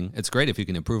been doing. It's great if you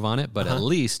can improve on it, but at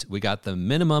least we got the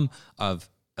minimum of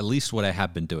at least what I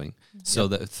have been doing. So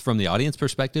that from the audience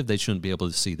perspective, they shouldn't be able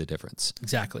to see the difference.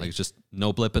 Exactly. Like it's just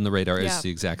no blip in the radar. It's the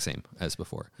exact same as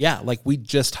before. Yeah, like we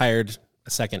just hired a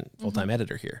second full-time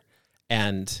editor here.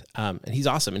 And he's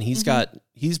awesome. And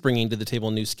he's bringing to the table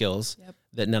new skills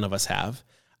that none of us have.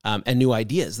 And new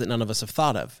ideas that none of us have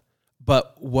thought of.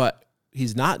 But what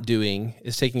he's not doing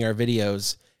is taking our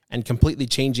videos and completely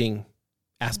changing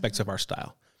aspects of our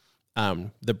style.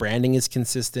 The branding is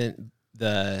consistent.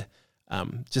 The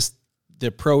just the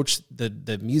approach,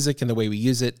 the music and the way we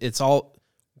use it, it's all,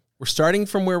 we're starting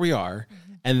from where we are.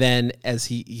 And then as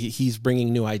he's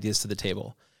bringing new ideas to the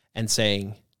table and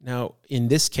saying, now, in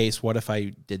this case, what if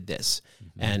I did this?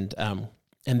 And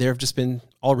there have just been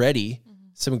already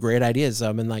some great ideas.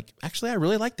 And like, actually, I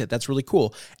really liked it. That's really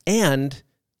cool. And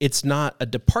it's not a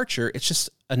departure. It's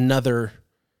just another,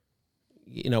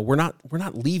 we're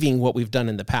not leaving what we've done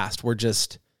in the past. We're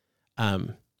just,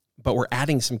 but we're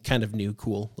adding some kind of new,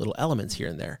 cool little elements here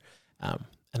and there.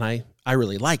 And I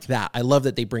really like that. I love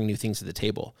that they bring new things to the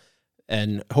table.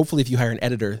 And hopefully if you hire an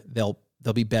editor, they'll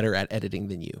be better at editing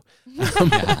than you.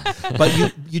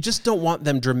 But you just don't want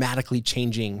them dramatically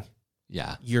changing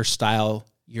your style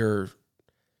your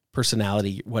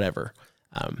personality, whatever.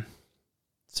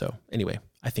 So anyway,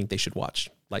 I think they should watch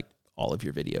like all of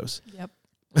your videos. Yep.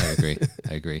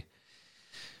 I agree.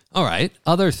 All right.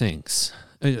 Other things.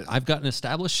 I've got an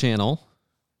established channel,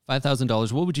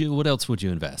 $5,000. What else would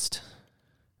you invest?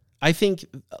 I think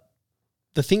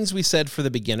the things we said for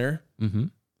the beginner, Mm-hmm.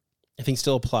 I think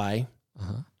still apply.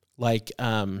 Uh-huh. Like,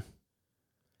 at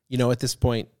this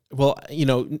point, well,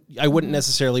 I wouldn't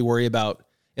necessarily worry about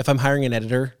if I'm hiring an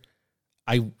editor,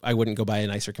 I wouldn't go buy a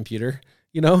nicer computer,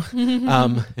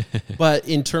 but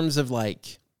in terms of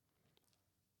like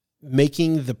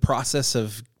making the process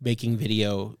of making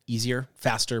video easier,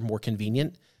 faster, more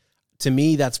convenient, to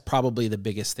me, that's probably the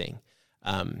biggest thing.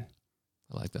 I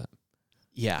like that.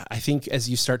 Yeah, I think as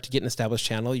you start to get an established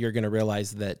channel, you're going to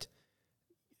realize that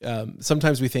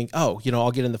sometimes we think, I'll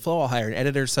get in the flow, I'll hire an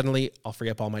editor, suddenly I'll free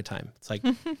up all my time. It's like,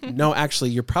 no, actually,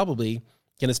 you're probably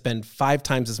going to spend 5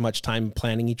 times as much time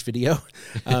planning each video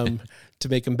to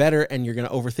make them better, and you're going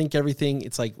to overthink everything.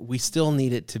 It's like we still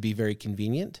need it to be very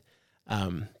convenient.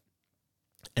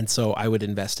 And so I would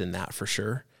invest in that for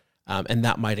sure. And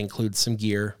that might include some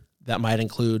gear. That might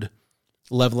include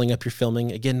leveling up your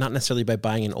filming. Again, not necessarily by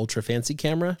buying an ultra fancy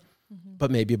camera,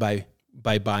 but maybe by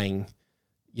buying,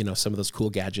 some of those cool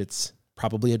gadgets,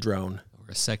 probably a drone.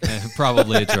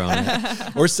 Probably a drone.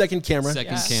 Or second camera.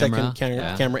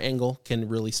 Camera angle can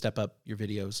really step up your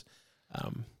videos.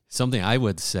 Something I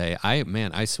would say,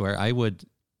 I swear I would,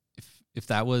 if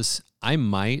I was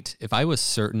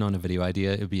certain on a video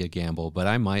idea, it'd be a gamble, but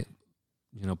I might,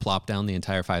 plop down the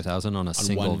entire 5,000 on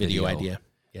single one video idea.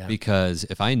 Yeah. Because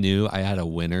if I knew I had a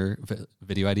winner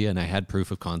video idea and I had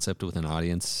proof of concept with an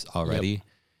audience already,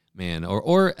 man,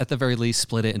 or at the very least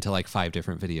split it into like 5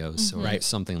 different videos or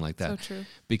something like that. So true.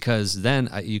 Because then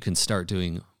you can start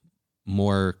doing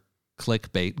more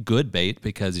clickbait, good bait,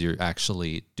 because you're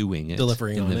actually doing it,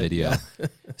 delivering in the video. Yeah.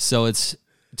 So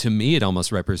to me, it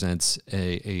almost represents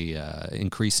a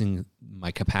increasing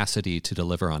my capacity to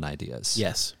deliver on ideas.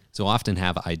 Yes. So often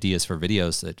have ideas for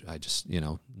videos that I just,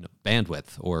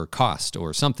 bandwidth or cost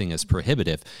or something is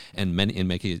prohibitive. And in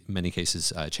many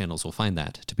cases, channels will find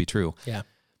that to be true. Yeah.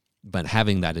 But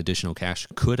having that additional cash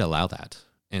could allow that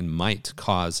and might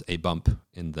cause a bump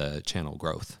in the channel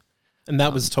growth. And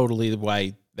that was totally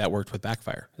why that worked with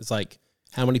Backfire. It's like,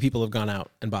 how many people have gone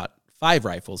out and bought 5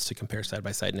 rifles to compare side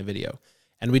by side in a video?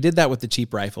 And we did that with the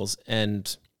cheap rifles. And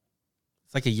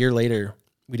it's like a year later,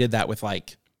 we did that with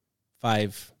like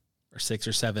 5 or 6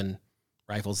 or 7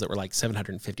 rifles that were like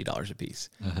 $750 a piece.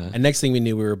 And next thing we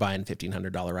knew, we were buying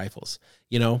 $1,500 rifles,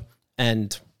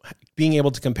 and being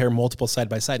able to compare multiple side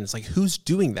by side. And it's like, who's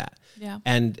doing that? Yeah.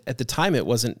 And at the time it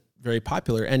wasn't very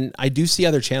popular. And I do see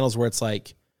other channels where it's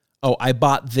like, oh, I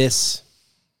bought this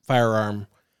firearm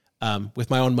with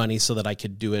my own money so that I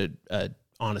could do a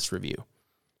honest review.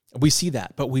 We see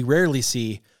that, but we rarely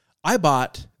see, I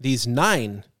bought these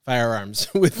 9 firearms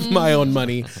with my own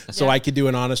money so I could do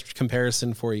an honest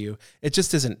comparison for you. It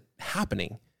just isn't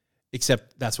happening,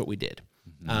 except that's what we did.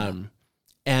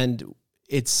 And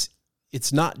it's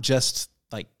not just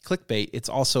like clickbait. It's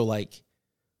also like,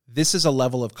 this is a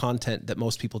level of content that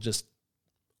most people just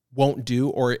won't do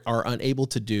or are unable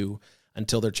to do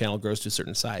until their channel grows to a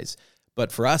certain size.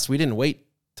 But for us, we didn't wait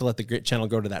to let the channel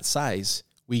grow to that size.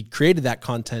 We created that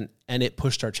content and it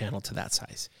pushed our channel to that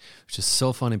size. Which is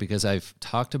so funny because I've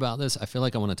talked about this. I feel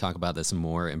like I want to talk about this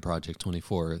more in Project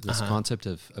 24. This concept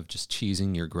of just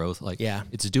cheesing your growth. Like,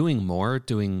 it's doing more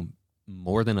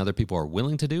than other people are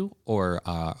willing to do or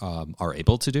are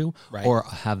able to do, or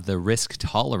have the risk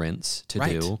tolerance to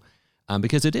do,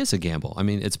 because it is a gamble. I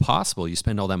mean, it's possible you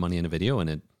spend all that money in a video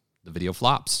and the video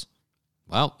flops.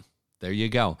 Well, there you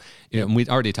go. And we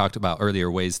already talked about earlier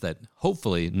ways that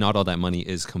hopefully not all that money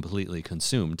is completely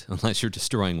consumed unless you're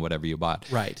destroying whatever you bought,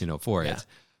 for it.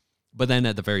 But then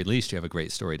at the very least, you have a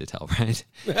great story to tell, right?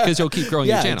 Because you'll keep growing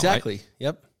your channel, exactly. Right?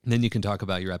 Yep. And then you can talk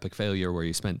about your epic failure where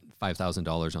you spent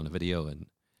 $5,000 on a video and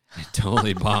it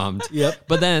totally bombed.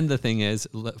 But then the thing is,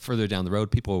 further down the road,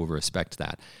 people will respect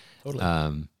that.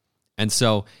 Totally. And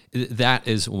so that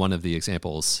is one of the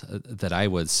examples that I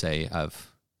would say of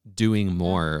doing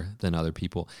more than other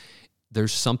people.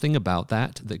 There's something about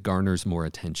that garners more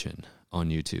attention on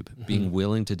YouTube, being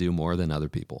willing to do more than other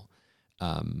people.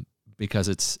 Because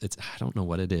it's I don't know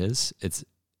what it is.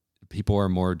 People are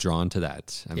more drawn to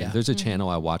that. I mean, there's a channel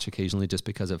I watch occasionally just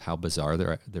because of how bizarre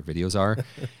their videos are.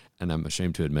 and I'm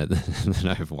ashamed to admit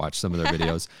that I've watched some of their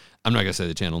videos. I'm not going to say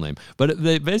the channel name, but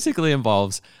it basically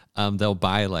involves they'll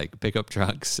buy like pickup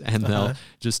trucks and they'll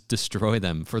just destroy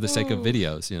them for the sake of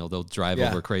videos. You know, they'll drive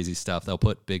over crazy stuff. They'll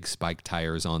put big spike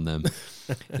tires on them,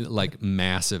 like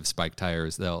massive spike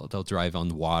tires. They'll drive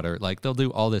on water. Like they'll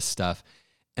do all this stuff.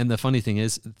 And the funny thing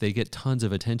is they get tons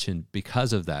of attention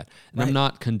because of that. And I'm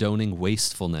not condoning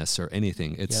wastefulness or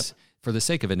anything. It's for the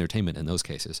sake of entertainment in those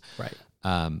cases. Right.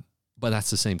 But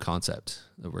that's the same concept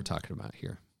that we're talking about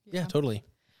here. Yeah, totally.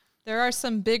 There are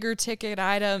some bigger ticket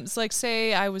items. Like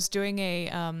say I was doing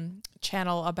a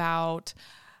channel about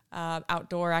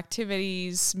outdoor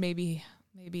activities, maybe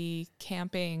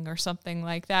camping or something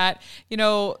like that. You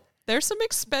know, there's some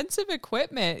expensive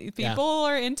equipment. People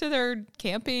are into their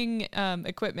camping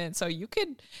equipment, so you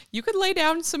could lay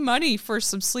down some money for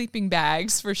some sleeping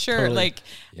bags for sure. Totally.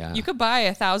 Like you could buy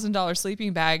 $1,000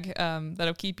 sleeping bag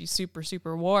that'll keep you super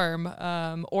super warm,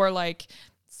 or like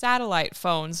satellite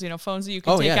phones, you know, phones that you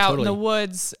can take out in the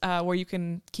woods where you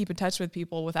can keep in touch with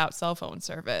people without cell phone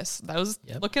service. Those,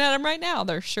 looking at them right now,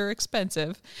 they're sure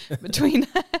expensive. Between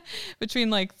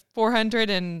like $400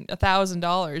 and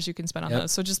 $1,000 you can spend on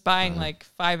those. So just buying like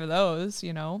 5 of those,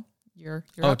 you know, you're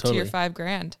up to your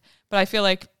 $5,000. But I feel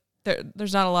like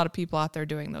there's not a lot of people out there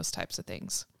doing those types of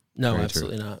things. No,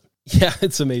 absolutely not. Yeah,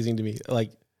 it's amazing to me.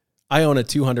 Like I own a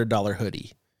 $200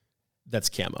 hoodie that's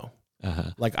camo.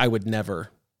 Like I would never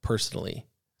personally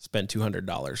spend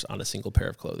 $200 on a single pair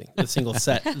of clothing, a single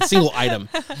set, a single item.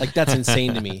 Like that's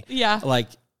insane to me. Yeah. Like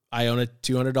I own a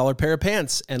 $200 pair of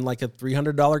pants and like a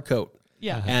 $300 coat.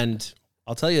 Yeah. And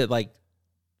I'll tell you, like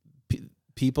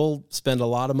people spend a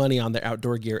lot of money on their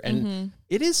outdoor gear, and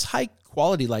it is high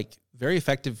quality, like very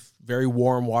effective, very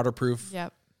warm, waterproof.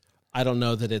 Yep. I don't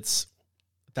know that it's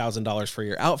 $1,000 for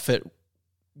your outfit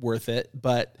worth it,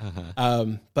 but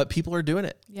people are doing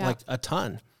it like a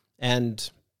ton. And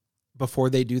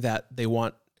before they do that, they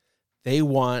want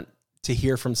to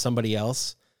hear from somebody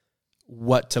else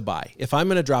what to buy. If I'm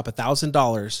going to drop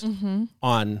 $1,000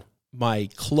 on my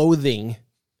clothing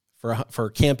for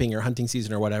camping or hunting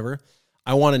season or whatever,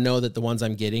 I want to know that the ones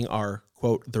I'm getting are,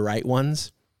 quote, the right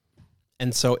ones.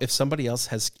 And so if somebody else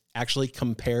has actually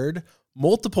compared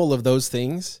multiple of those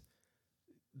things,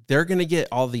 they're going to get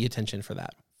all the attention for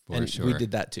that. We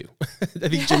did that too. I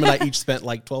think Jim and I each spent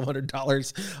like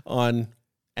 $1,200 on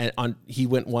he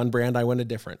went one brand, I went a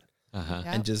different,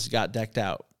 and just got decked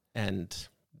out. And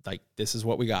like, this is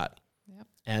what we got. Yep.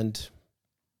 And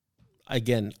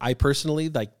again, I personally,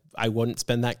 like, I wouldn't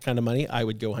spend that kind of money. I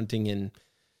would go hunting in,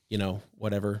 you know,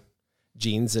 whatever,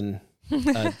 jeans and a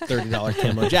 $30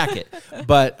 camo jacket.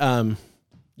 But,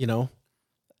 you know,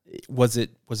 was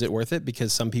it worth it?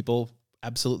 Because some people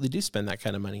absolutely do spend that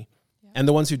kind of money. And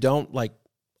the ones who don't, like,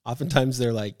 oftentimes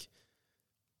they're like,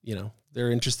 you know, they're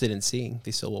interested in seeing.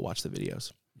 They still will watch the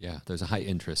videos. Yeah, there's a high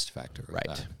interest factor. Right.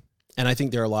 That. And I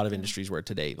think there are a lot of industries where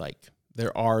today, like,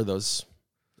 there are those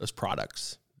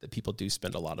products that people do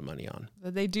spend a lot of money on.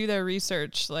 They do their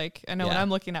research. Like, I know when I'm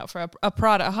looking out for a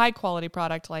product, a high quality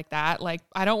product like that, like,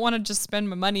 I don't want to just spend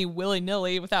my money willy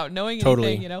nilly without knowing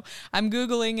anything, you know. I'm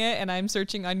Googling it and I'm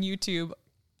searching on YouTube.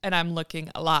 And I'm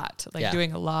looking a lot, like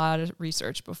doing a lot of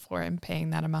research before I'm paying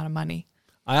that amount of money.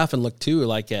 I often look too,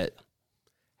 like at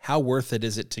how worth it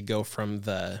is it to go from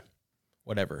the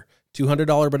whatever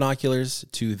 $200 binoculars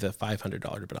to the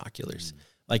 $500 binoculars.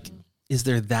 Like, is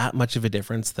there that much of a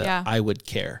difference that I would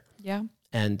care? Yeah.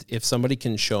 And if somebody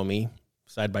can show me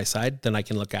side by side, then I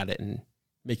can look at it and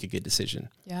make a good decision.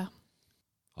 Yeah.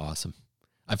 Awesome.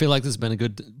 I feel like this has been a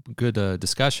good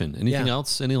discussion. Anything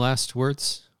else? Any last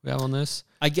words we have on this?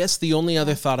 I guess the only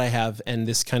other thought I have, and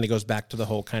this kind of goes back to the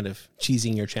whole kind of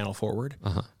cheesing your channel forward,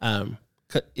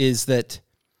 is that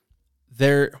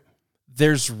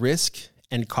there's risk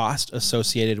and cost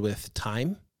associated with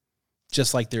time,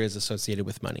 just like there is associated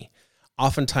with money.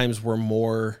 Oftentimes we're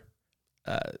more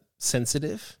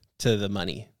sensitive to the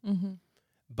money.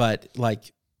 But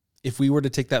like, if we were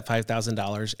to take that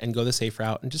 $5,000 and go the safe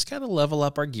route and just kind of level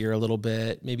up our gear a little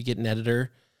bit, maybe get an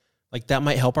editor, like that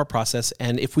might help our process.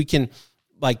 And if we can,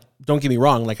 like, don't get me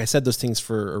wrong, like I said those things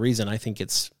for a reason. I think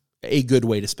it's a good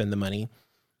way to spend the money.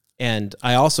 And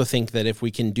I also think that if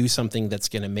we can do something that's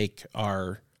going to make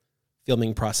our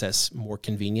filming process more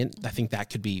convenient, I think that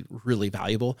could be really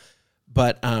valuable.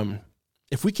 But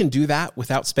if we can do that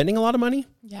without spending a lot of money,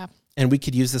 and we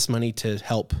could use this money to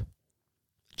help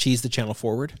cheese the channel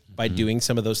forward by doing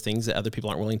some of those things that other people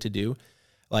aren't willing to do,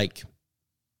 like,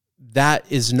 that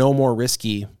is no more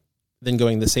risky than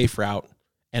going the safe route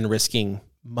and risking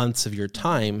months of your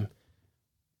time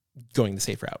going the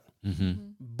safe route.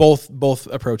 Both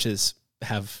approaches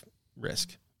have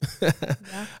risk.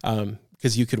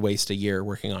 Because you could waste a year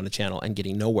working on a channel and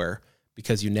getting nowhere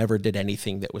because you never did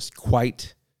anything that was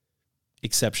quite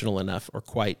exceptional enough or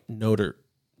quite notable.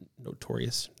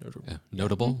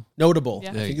 Notable,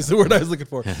 Yeah. I think is the word I was looking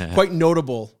for. Quite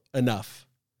notable enough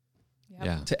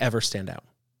to ever stand out.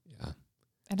 Yeah.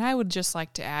 And I would just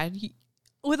like to add,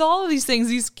 with all of these things,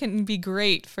 these can be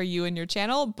great for you and your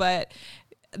channel, but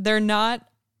they're not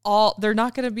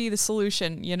going to be the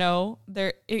solution. You know,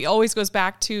 it always goes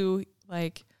back to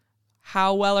like,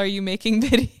 how well are you making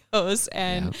videos,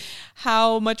 and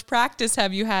how much practice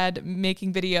have you had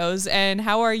making videos, and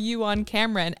how are you on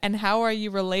camera, and how are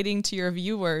you relating to your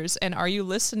viewers, and are you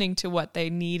listening to what they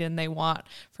need and they want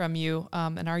from you,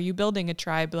 and are you building a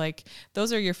tribe? Like,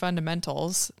 those are your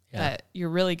fundamentals that you're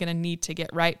really going to need to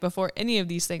get right before any of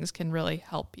these things can really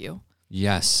help you.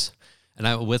 Yes.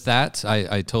 And with that,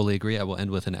 I totally agree. I will end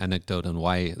with an anecdote on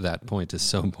why that point is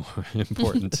so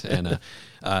important. And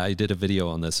I did a video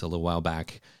on this a little while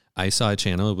back. I saw a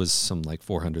channel. It was some like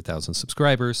 400,000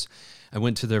 subscribers. I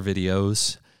went to their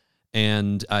videos,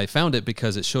 and I found it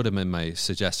because it showed them in my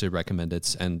suggested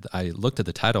recommendeds. And I looked at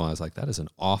the title, and I was like, that is an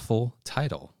awful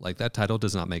title. Like, that title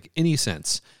does not make any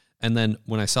sense. And then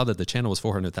when I saw that the channel was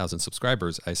 400,000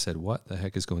 subscribers, I said, what the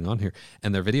heck is going on here?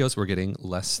 And their videos were getting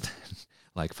less than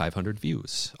like 500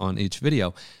 views on each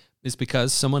video. Is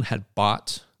because someone had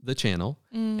bought the channel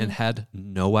and had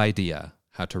no idea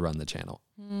how to run the channel.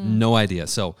 No idea.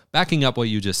 So backing up what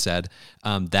you just said,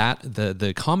 that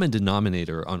the common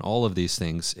denominator on all of these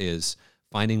things is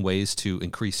finding ways to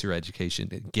increase your education,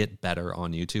 to get better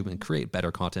on YouTube and create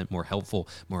better content, more helpful,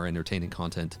 more entertaining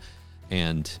content.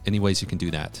 And any ways you can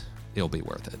do that, it'll be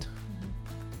worth it.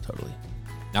 Totally.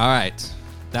 All right.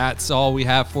 That's all we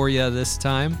have for you this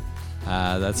time.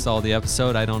 That's all the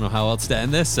episode. I don't know how else to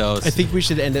end this. So I think we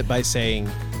should end it by saying,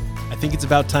 I think it's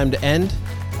about time to end.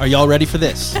 Are y'all ready for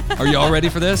this? Are y'all ready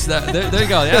for this? There you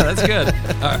go. Yeah, that's good.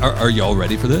 Are y'all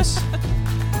ready for this?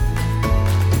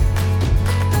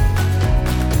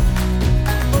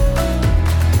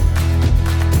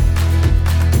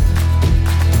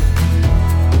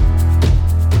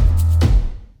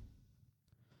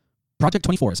 Project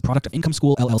 24 is a product of Income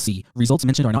School, LLC. Results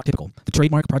mentioned are not typical. The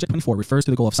trademark Project 24 refers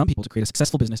to the goal of some people to create a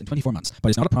successful business in 24 months, but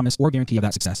is not a promise or guarantee of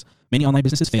that success. Many online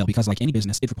businesses fail because, like any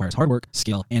business, it requires hard work,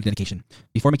 skill, and dedication.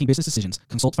 Before making business decisions,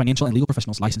 consult financial and legal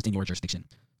professionals licensed in your jurisdiction.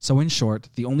 So in short,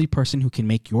 the only person who can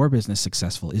make your business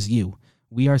successful is you.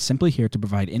 We are simply here to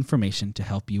provide information to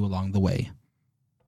help you along the way.